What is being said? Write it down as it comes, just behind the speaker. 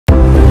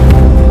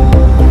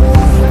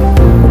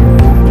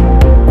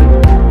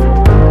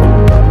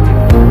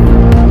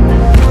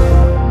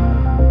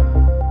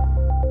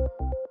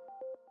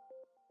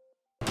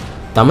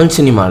தமிழ்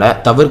சினிமாவில்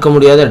தவிர்க்க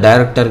முடியாத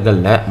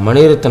டைரக்டர்களில்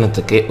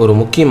மணிரத்னத்துக்கு ஒரு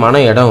முக்கியமான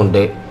இடம்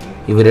உண்டு.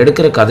 இவர்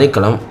எடுக்கிற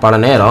கதைக்களம் பல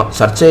நேரம்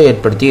சர்ச்சையை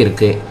ஏற்படுத்தி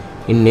இருக்கு.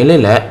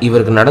 இந்நிலையில்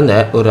இவருக்கு நடந்த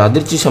ஒரு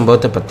அதிர்ச்சி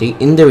சம்பவத்தை பற்றி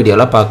இந்த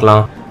வீடியோவில்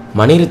பார்க்கலாம்.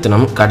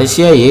 மணிரத்னம்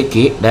கடைசியாக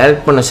இயக்கி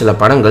டைரக்ட் பண்ண சில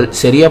படங்கள்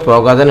சரியாக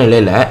போகாத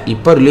நிலையில்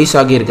இப்போ ரிலீஸ்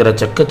ஆகியிருக்கிற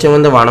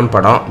செக்கச்சிவந்த வானம்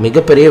படம்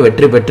மிகப்பெரிய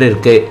வெற்றி பெற்று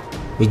இருக்கு.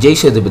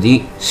 விஜய் சேதுபதி,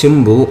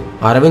 சிம்பு,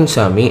 அரவிந்த்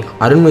சாமி,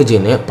 அருண்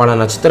விஜய்னு பல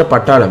நட்சத்திர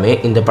பட்டாளமே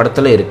இந்த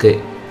படத்தில் இருக்குது.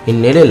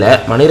 இந்நிலையில்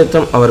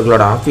மணிரத்னம்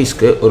அவர்களோட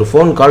ஆஃபீஸ்க்கு ஒரு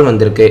ஃபோன் கால்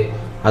வந்திருக்கு.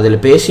 அதில்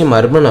பேசிய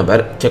மர்ம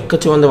நபர்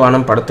செக்கச்சிவந்த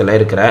வானம் படத்தில்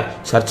இருக்கிற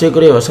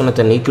சர்ச்சைக்குரிய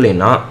வசனத்தை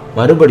நீக்கலைன்னா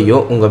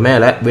மறுபடியும் உங்கள்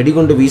மேலே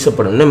வெடிகுண்டு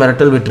வீசப்படும்னு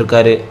மிரட்டல்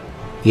விட்டுருக்காரு.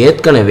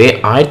 ஏற்கனவே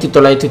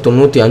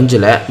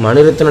 1995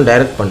 மணிரத்னம்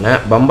டைரக்ட் பண்ண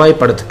பம்பாய்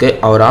படத்துக்கு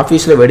அவர்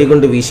ஆஃபீஸில்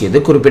வெடிகுண்டு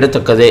வீசியது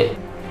குறிப்பிடத்தக்கது.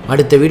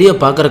 அடுத்த வீடியோ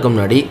பார்க்குறக்கு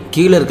முன்னாடி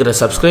கீழே இருக்கிற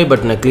சப்ஸ்கிரைப்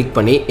பட்டனை கிளிக்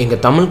பண்ணி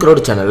எங்கள்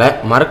TamilCrowd சேனலை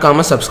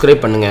மறக்காமல்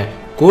சப்ஸ்கிரைப் பண்ணுங்கள்.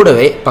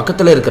 கூடவே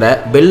பக்கத்தில் இருக்கிற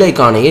பெல்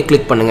ஐக்கானையே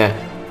கிளிக் பண்ணுங்கள்.